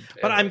need some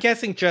petabytes. But I'm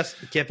guessing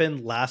just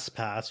given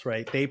LastPass,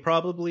 right, they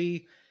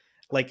probably,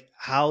 like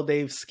how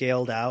they've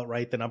scaled out,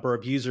 right, the number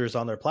of users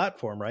on their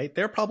platform, right,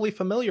 they're probably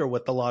familiar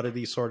with a lot of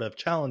these sort of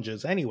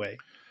challenges anyway.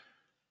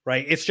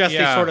 right? It's just they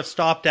Yeah. sort of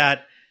stopped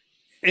at,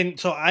 and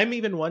so I'm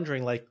even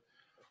wondering, like,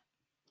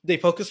 they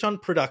focused on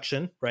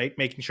production, right?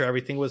 Making sure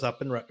everything was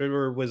up and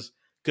or was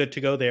good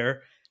to go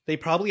there. They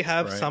probably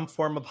have Right. some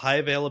form of high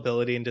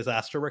availability and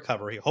disaster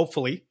recovery,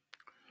 hopefully,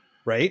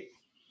 right?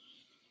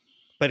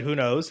 But who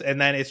knows?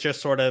 And then it's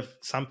just sort of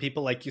some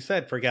people, like you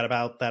said, forget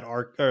about that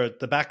arc or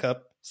the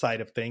backup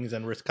side of things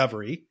and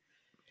recovery.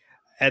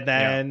 And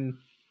then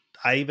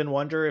I even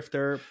wonder if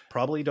they're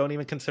probably don't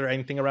even consider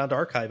anything around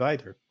archive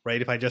either,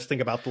 right? If I just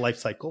think about the life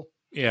cycle.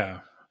 Yeah.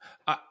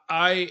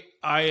 I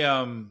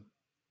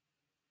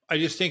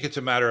just think it's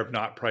a matter of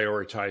not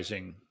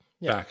prioritizing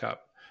Yeah.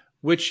 backup,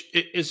 which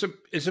is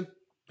a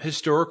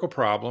historical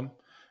problem.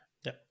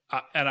 Yeah.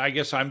 And I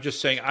guess I'm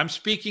just saying I'm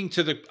speaking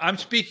to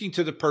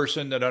the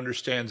person that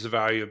understands the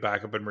value of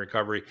backup and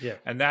recovery, Yeah.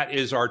 and that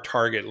is our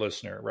target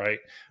listener, right?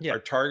 Yeah. Our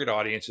target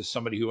audience is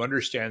somebody who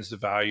understands the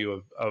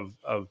value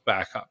of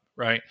backup,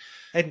 right?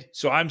 And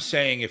So I'm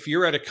saying if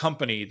you're at a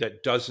company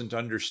that doesn't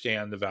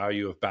understand the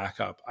value of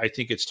backup, I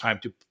think it's time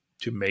to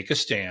make a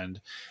stand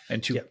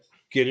and to Yeah.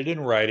 get it in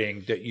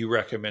writing that you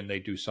recommend they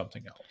do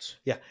something else.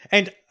 yeah.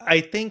 And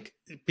I think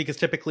because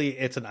typically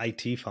it's an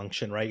IT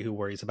function, right, who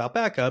worries about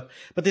backup.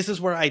 But this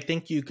is where I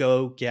think you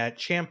go get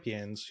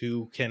champions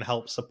who can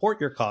help support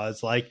your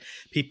cause, like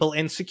people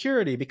in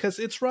security, because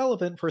it's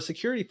relevant for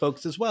security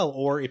folks as well.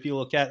 Or if you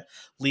look at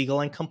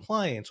legal and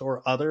compliance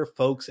or other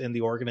folks in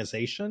the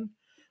organization,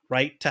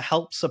 right, to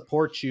help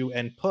support you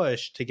and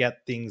push to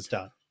get things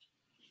done.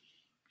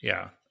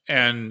 Yeah.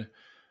 And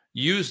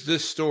use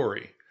this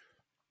story,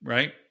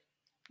 right?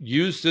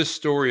 Use this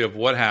story of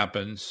what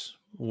happens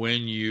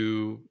when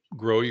you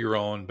grow your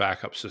own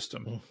backup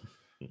system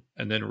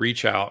and then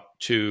reach out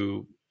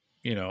to,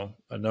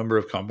 a number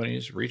of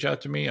companies. Reach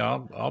out to me.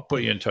 I'll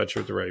put you in touch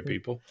with the right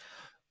people.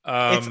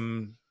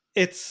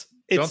 It's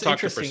Don't talk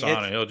to interesting.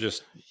 Prasanna.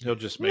 He'll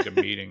just make a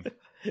meeting.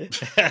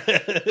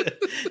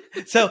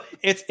 So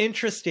it's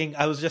interesting.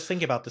 I was just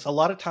thinking about this. A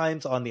lot of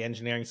times on the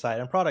engineering side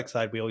and product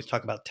side, we always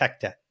talk about tech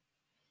debt,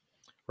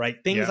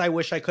 right? Things Yeah. I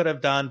wish I could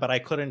have done, but I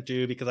couldn't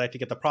do because I had to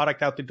get the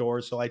product out the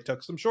door. So I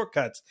took some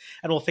shortcuts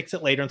and we'll fix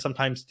it later. And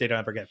sometimes they don't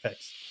ever get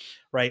fixed,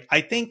 right?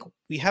 I think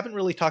we haven't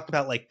really talked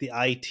about like the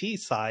IT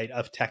side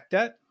of tech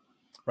debt,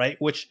 right?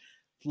 Which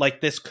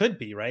like this could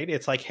be, right?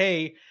 It's like,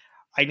 hey,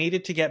 I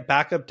needed to get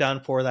backup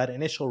done for that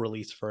initial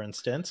release, for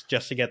instance,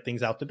 just to get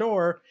things out the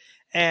door.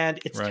 And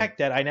it's Right. tech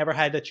debt. I never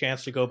had the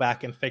chance to go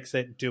back and fix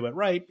it, do it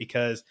right,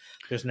 because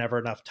there's never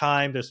enough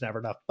time. There's never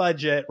enough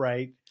budget,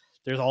 right?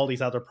 There's all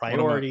these other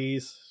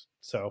priorities.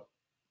 So,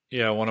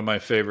 Yeah, one of my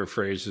favorite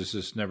phrases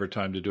is never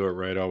time to do it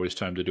right, always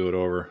time to do it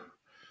over.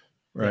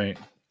 Right.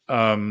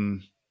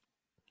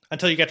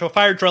 until you get to a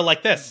fire drill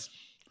like this,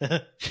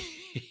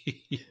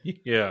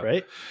 Yeah.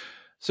 right?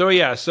 So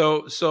yeah,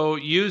 so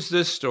use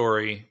this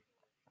story.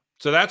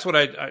 So that's what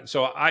I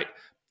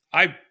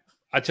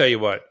tell you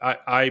what,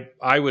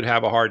 I would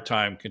have a hard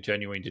time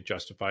continuing to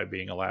justify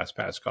being a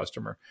LastPass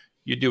customer.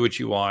 You do what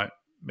you want.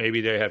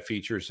 Maybe they have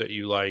features that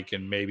you like,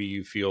 and maybe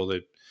you feel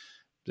that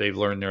they've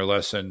learned their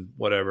lesson,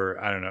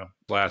 whatever. I don't know.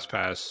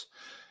 LastPass.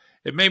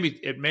 It made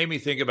me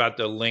think about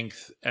the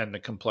length and the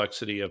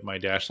complexity of my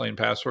Dashlane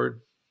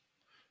password.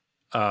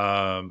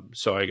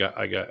 So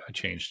I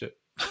changed it.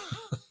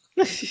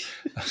 I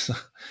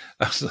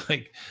was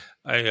like,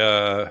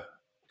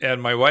 and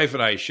my wife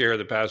and I share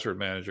the password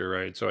manager,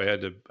 right? So I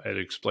had to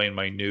explain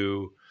my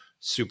new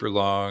super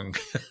long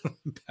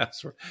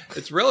password.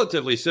 It's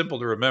relatively simple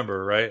to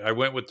remember, right? I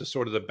went with the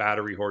sort of the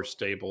battery horse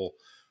stable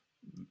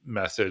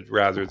method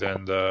rather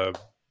than the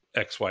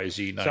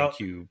XYZ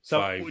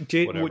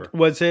 9Q5, whatever.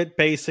 Was it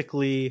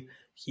basically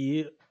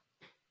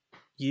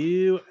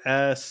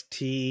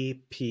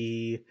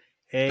USTP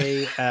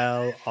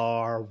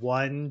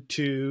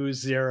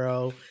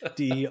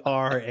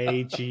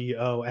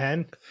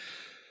ALR120DRAGON?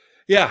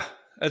 Yeah,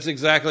 that's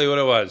exactly what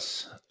it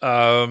was.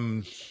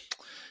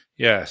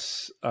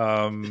 Yes.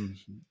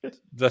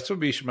 That's what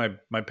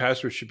my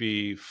password should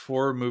be: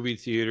 for movie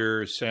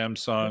theater,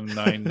 Samsung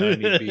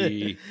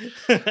 990B.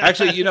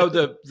 Actually,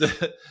 the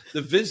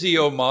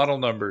Vizio model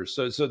numbers.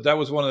 So that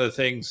was one of the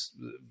things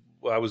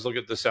I was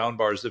looking at the sound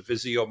bars. The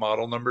Vizio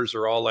model numbers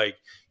are all like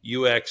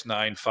UX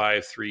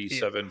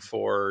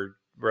 95374,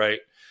 right?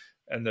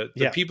 And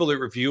the people that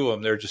review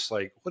them, they're just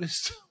like, what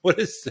is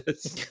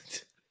this?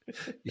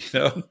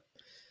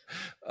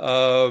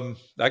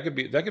 That could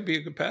be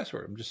a good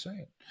password. I'm just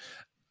saying.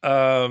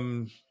 But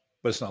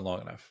it's not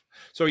long enough.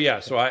 So yeah,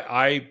 so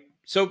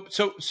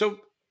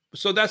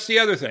so that's the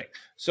other thing.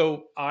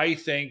 So I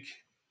think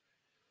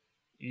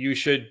you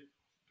should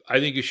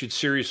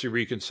seriously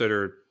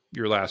reconsider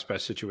your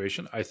LastPass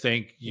situation. I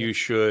think you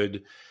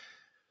should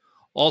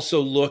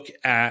also look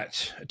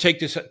at take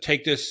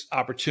this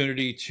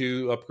opportunity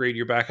to upgrade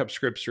your backup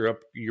scripts or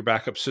your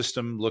backup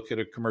system. Look at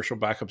a commercial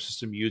backup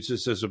system. Use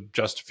this as a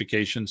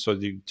justification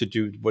to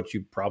do what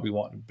you probably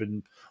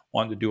been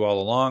wanting to do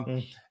all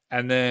along.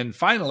 And then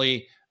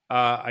finally,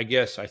 I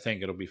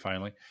think it'll be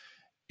finally,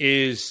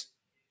 is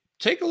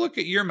take a look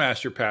at your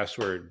master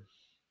password.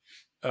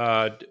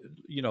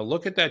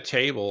 Look at that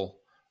table.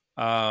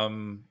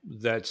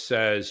 that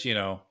says,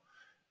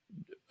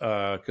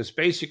 because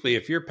basically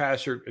if your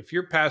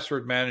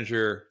password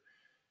manager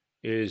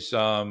is,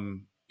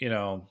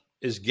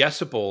 is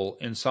guessable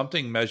in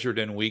something measured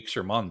in weeks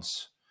or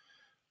months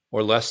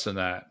or less than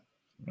that,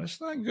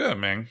 that's not good,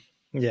 man.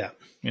 Yeah.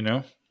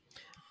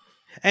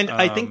 And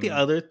I think the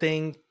other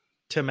thing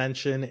to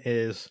mention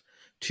is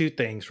two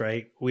things,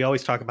 right? We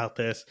always talk about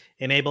this: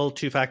 enable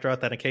two-factor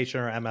authentication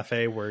or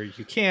MFA where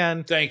you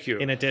can. Thank you.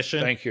 In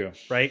addition, thank you.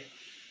 Right.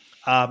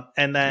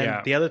 And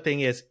then the other thing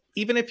is,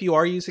 even if you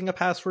are using a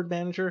password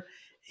manager,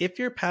 if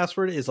your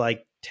password is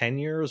like 10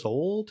 years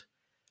old,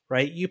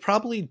 right, you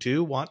probably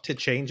do want to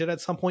change it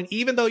at some point,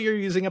 even though you're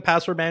using a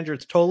password manager.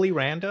 It's totally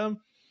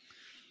random,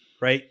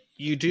 right?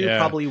 You do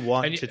probably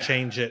want to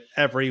change it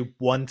every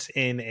once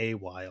in a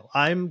while.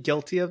 I'm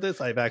guilty of this.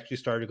 I've actually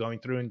started going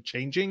through and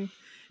changing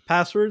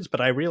passwords,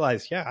 but I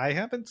realized, I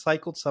haven't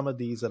cycled some of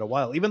these in a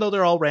while, even though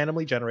they're all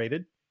randomly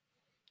generated.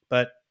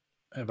 But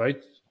have I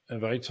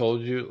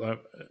told you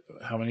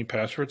how many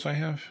passwords I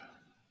have?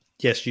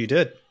 Yes, you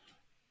did.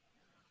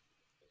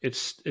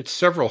 It's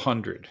several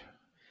hundred.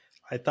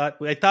 I thought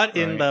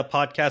in the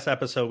podcast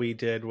episode we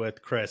did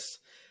with Chris,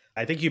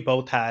 I think you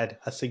both had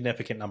a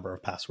significant number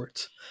of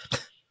passwords.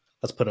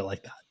 Let's put it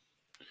like that.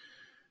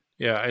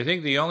 Yeah, I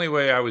think the only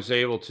way I was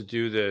able to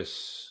do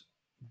this,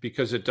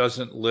 because it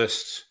doesn't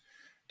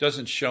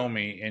show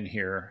me in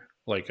here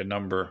like a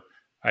number.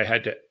 I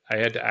had to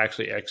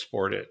actually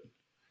export it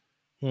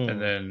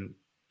and then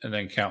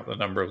count the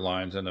number of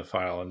lines in the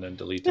file and then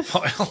delete the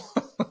file.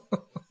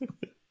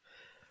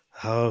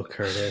 Oh,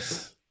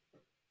 Curtis.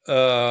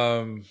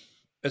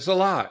 It's a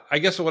lot. I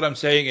guess what I'm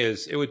saying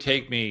is it would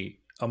take me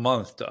a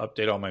month to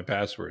update all my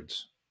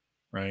passwords.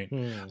 Right.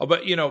 Oh,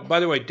 but by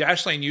the way,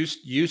 Dashlane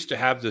used to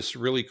have this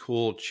really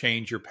cool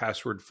change your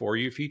password for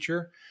you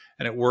feature,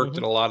 and it worked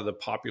at a lot of the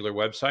popular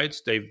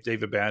websites.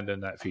 They've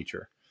abandoned that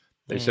feature.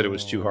 They said it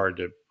was too hard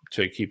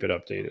to keep it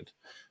updated.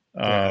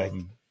 Yeah.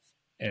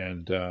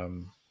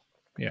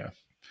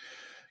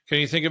 Can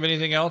you think of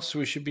anything else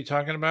we should be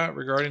talking about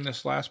regarding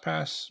this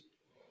LastPass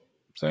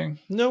thing?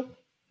 No.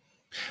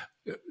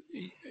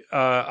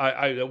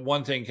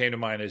 One thing came to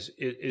mind is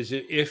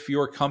if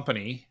your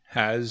company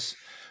has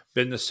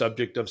been the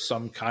subject of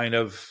some kind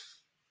of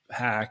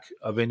hack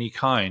of any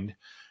kind,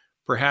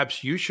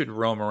 perhaps you should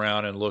roam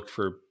around and look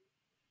for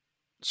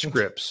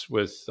scripts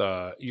with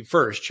you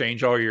first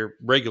change all your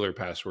regular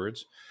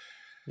passwords.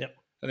 Yep.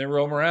 And then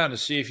roam around to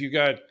see if you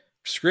got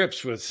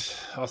scripts with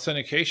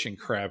authentication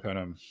crap in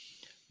them.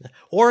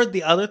 Or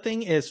the other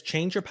thing is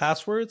change your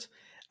passwords,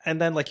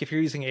 and then like if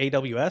you're using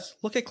AWS,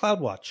 look at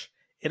CloudWatch.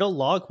 It'll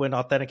log when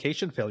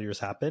authentication failures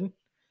happen.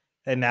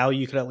 And now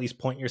you can at least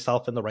point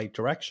yourself in the right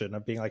direction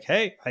of being like,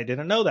 hey, I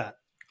didn't know that.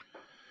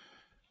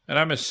 And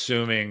I'm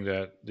assuming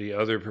that the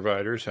other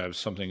providers have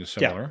something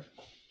similar,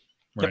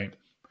 right?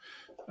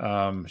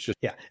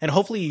 Yep. And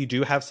hopefully you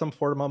do have some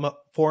form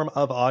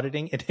of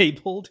auditing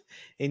enabled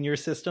in your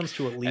systems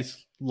to at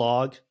least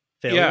log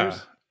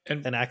failures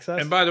and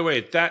access. And by the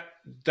way,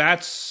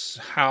 that's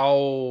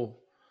how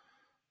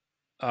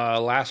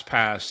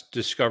LastPass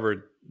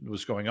discovered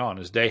was going on,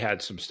 is they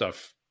had some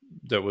stuff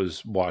that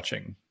was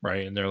watching,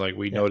 right? And they're like,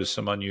 we noticed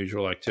some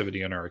unusual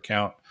activity in our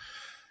account,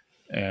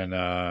 and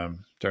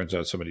turns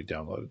out somebody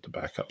downloaded the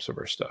backups of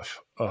our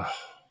stuff. Ugh.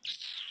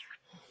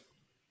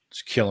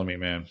 It's killing me,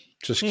 man.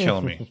 Just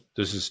killing me.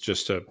 This is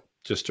just a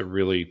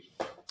really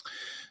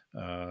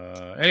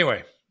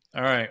anyway.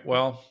 All right.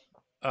 Well,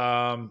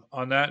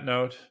 on that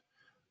note,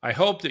 I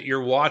hope that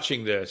you're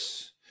watching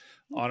this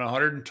on a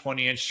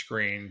 120-inch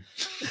screen.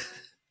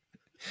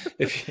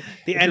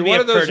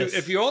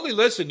 If you only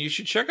listen, you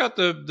should check out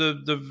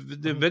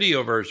the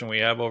video version we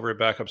have over at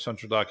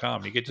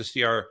backupcentral.com. You get to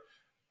see our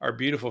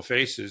beautiful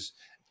faces.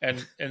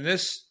 And in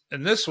this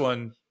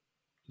one,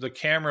 the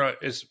camera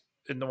is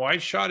in the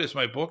wide shot. Is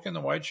my book in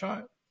the wide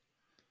shot?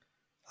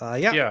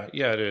 Yeah,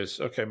 it is.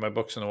 Okay, my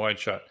book's in the wide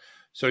shot.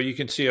 So you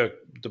can see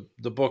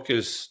the book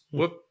is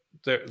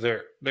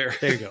there. There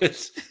you go.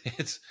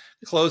 It's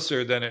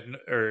closer than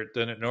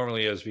it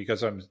normally is,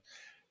 because I'm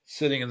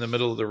sitting in the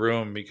middle of the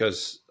room,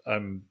 because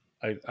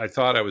I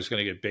thought I was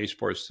going to get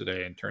baseboards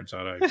today, and turns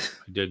out I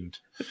didn't.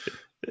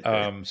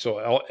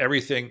 So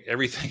everything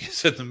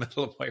is in the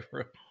middle of my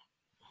room.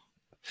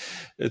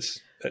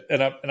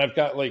 I've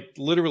got like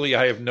literally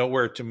I have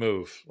nowhere to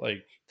move.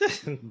 Like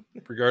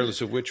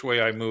regardless of which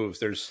way I move,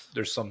 there's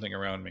something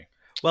around me.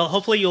 Well,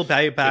 hopefully you'll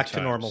be back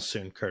to normal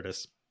soon,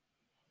 Curtis.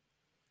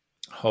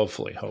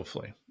 Hopefully.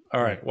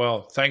 All right.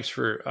 Well, thanks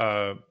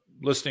for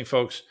listening,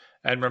 folks.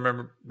 And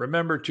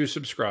remember to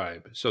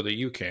subscribe so that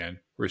you can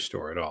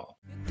restore it all.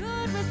 Good